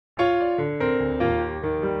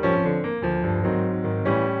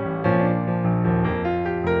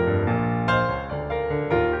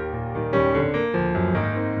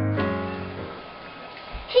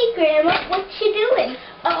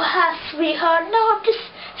no, I'm just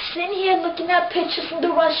sitting here looking at pictures from the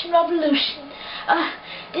Russian Revolution.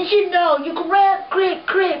 Did you know your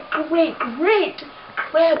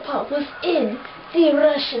great-great-great-great-grandpa was in the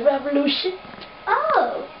Russian Revolution?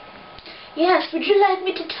 Oh. Yes, would you like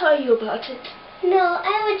me to tell you about it? No,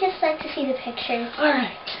 I would just like to see the pictures.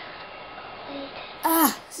 Alright.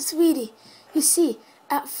 Sweetie, you see,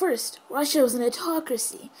 at first, Russia was an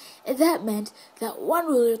autocracy, and that meant that one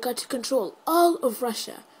ruler got to control all of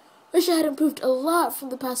Russia. Russia had improved a lot from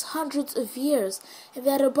the past hundreds of years, and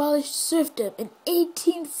they had abolished serfdom in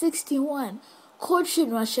 1861. Culture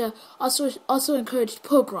in Russia also encouraged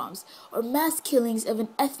pogroms, or mass killings of an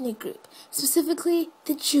ethnic group, specifically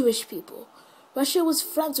the Jewish people. Russia was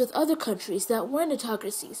friends with other countries that weren't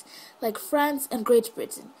autocracies, like France and Great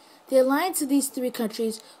Britain. The alliance of these three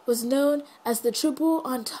countries was known as the Triple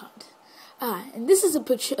Entente. And this is a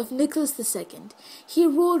picture of Nicholas II. He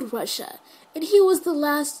ruled Russia, and he was the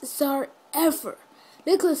last Tsar ever.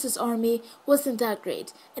 Nicholas's army wasn't that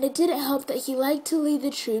great, and it didn't help that he liked to lead the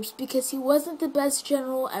troops because he wasn't the best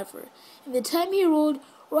general ever. In the time he ruled,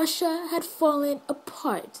 Russia had fallen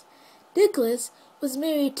apart. Nicholas was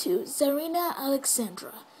married to Tsarina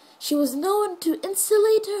Alexandra. She was known to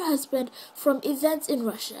insulate her husband from events in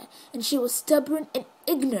Russia, and she was stubborn and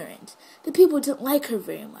ignorant. The people didn't like her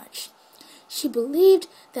very much. She believed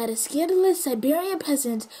that a scandalous Siberian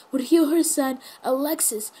peasant would heal her son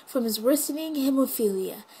Alexis from his worsening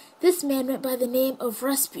hemophilia. This man went by the name of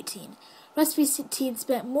Rasputin. Rasputin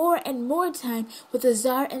spent more and more time with the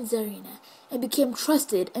Tsar and Tsarina, and became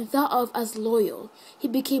trusted and thought of as loyal. He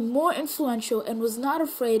became more influential and was not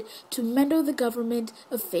afraid to meddle the government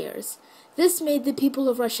affairs. This made the people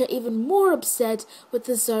of Russia even more upset with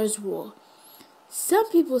the Tsar's rule. Some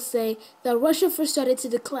people say that Russia first started to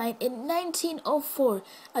decline in 1904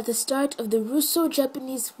 at the start of the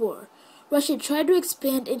Russo-Japanese War. Russia tried to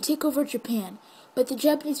expand and take over Japan, but the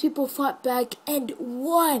Japanese people fought back and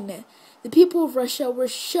won. The people of Russia were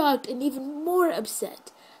shocked and even more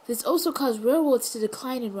upset. This also caused railroads to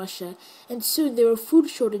decline in Russia, and soon there were food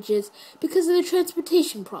shortages because of the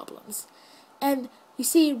transportation problems. And you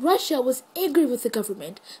see, Russia was angry with the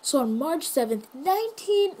government, so on March 7th,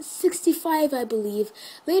 1965, I believe,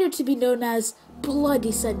 later to be known as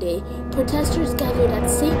Bloody Sunday, protesters gathered at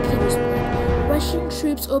St. Petersburg. Russian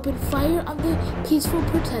troops opened fire on the peaceful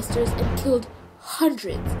protesters and killed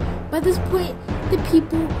hundreds. By this point, the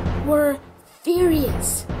people were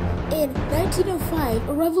furious. In 1905,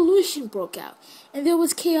 a revolution broke out, and there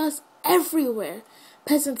was chaos everywhere.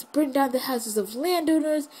 Peasants burned down the houses of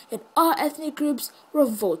landowners, and all ethnic groups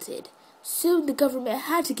revolted. Soon the government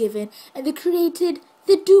had to give in, and they created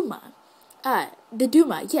the Duma. The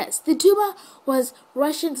Duma was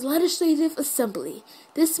Russia's legislative assembly.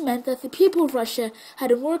 This meant that the people of Russia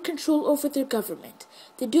had more control over their government.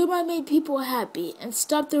 The Duma made people happy and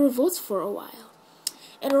stopped the revolts for a while.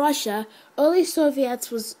 In Russia, early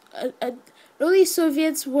Soviets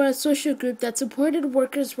were a social group that supported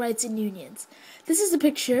workers' rights and unions. This is a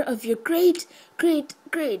picture of your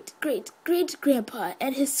great-great-great-great-great-grandpa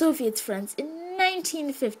and his Soviet friends in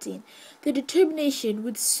 1915. The determination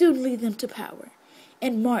would soon lead them to power.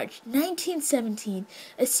 In March 1917,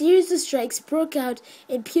 a series of strikes broke out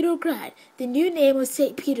in Petrograd, the new name of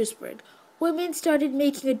St. Petersburg. Women started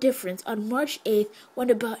making a difference on March 8th when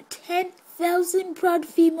about 10,000 proud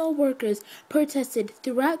female workers protested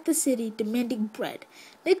throughout the city demanding bread.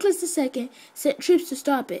 Nicholas II sent troops to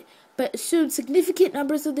stop it, but soon significant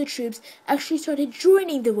numbers of the troops actually started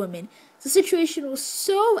joining the women. The situation was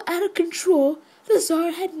so out of control, the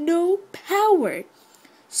Tsar had no power.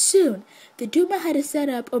 Soon, the Duma had to set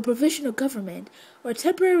up a provisional government, or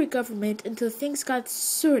temporary government, until things got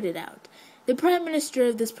sorted out. The prime minister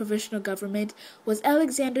of this provisional government was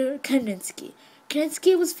Alexander Kerensky.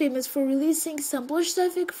 Kerensky was famous for releasing some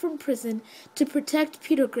Bolshevik from prison to protect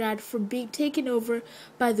Petrograd from being taken over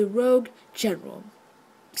by the rogue general.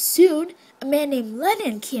 Soon, a man named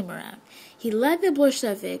Lenin came around. He led the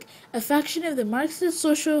Bolshevik, a faction of the Marxist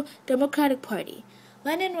Social Democratic Party.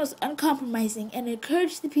 Lenin was uncompromising and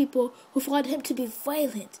encouraged the people who fought him to be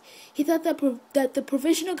violent. He thought that the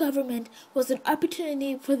provisional government was an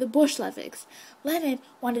opportunity for the Bolsheviks. Lenin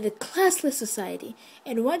wanted a classless society,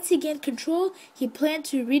 and once he gained control, he planned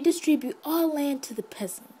to redistribute all land to the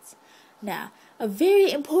peasants. Now, a very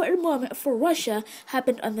important moment for Russia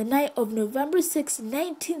happened on the night of November 6,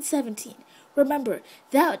 1917. Remember,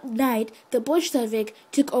 that night, the Bolshevik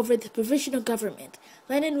took over the provisional government.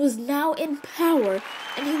 Lenin was now in power,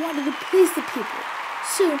 and he wanted to please the people.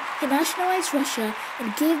 Soon, he nationalized Russia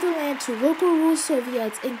and gave the land to local ruled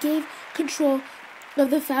Soviets and gave control of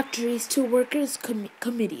the factories to workers'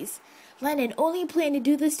 committees. Lenin only planned to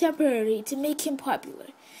do this temporarily to make him popular.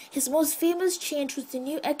 His most famous change was the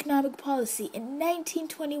new economic policy in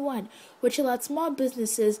 1921, which allowed small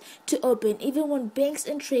businesses to open even when banks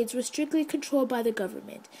and trades were strictly controlled by the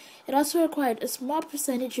government. It also required a small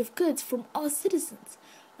percentage of goods from all citizens.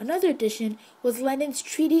 Another addition was Lenin's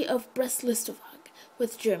Treaty of Brest-Litovsk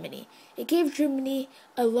with Germany. It gave Germany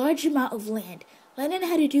a large amount of land. Lenin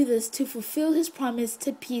had to do this to fulfill his promise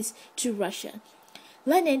to peace to Russia.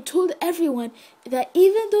 Lenin told everyone that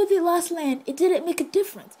even though they lost land, it didn't make a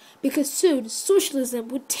difference, because soon socialism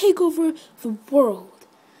would take over the world.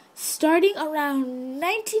 Starting around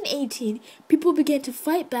 1918, people began to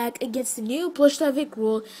fight back against the new Bolshevik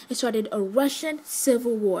rule and started a Russian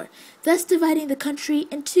civil war, thus dividing the country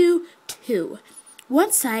into two.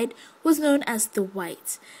 One side was known as the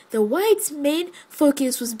Whites. The Whites' main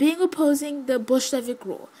focus was opposing the Bolshevik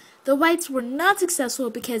rule. The Whites were not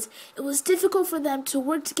successful because it was difficult for them to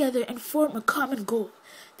work together and form a common goal.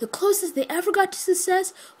 The closest they ever got to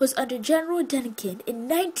success was under General Denikin in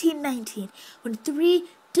 1919, when 3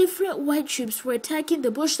 different white troops were attacking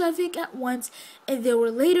the Bolshevik at once, and they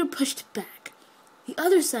were later pushed back. The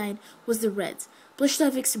other side was the Reds,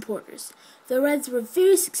 Bolshevik supporters. The Reds were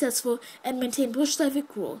very successful and maintained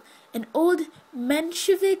Bolshevik rule. An old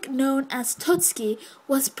Menshevik known as Trotsky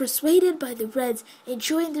was persuaded by the Reds and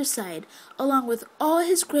joined their side, along with all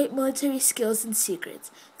his great military skills and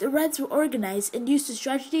secrets. The Reds were organized and used a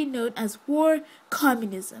strategy known as war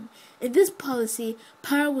communism. In this policy,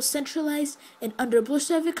 power was centralized, and under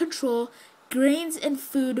Bolshevik control, grains and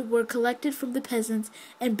food were collected from the peasants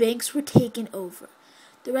and banks were taken over.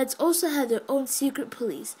 The Reds also had their own secret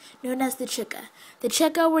police, known as the Cheka. The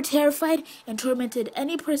Cheka were terrified and tormented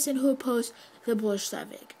any person who opposed the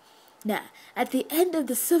Bolshevik. Now, at the end of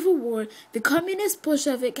the Civil War, the Communist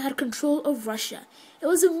Bolshevik had control of Russia. It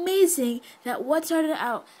was amazing that what started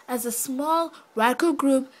out as a small, radical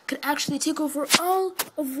group could actually take over all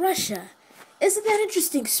of Russia. Isn't that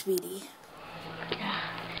interesting, sweetie? Yeah.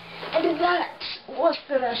 And that was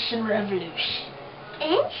the Russian Revolution.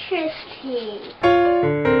 Interesting.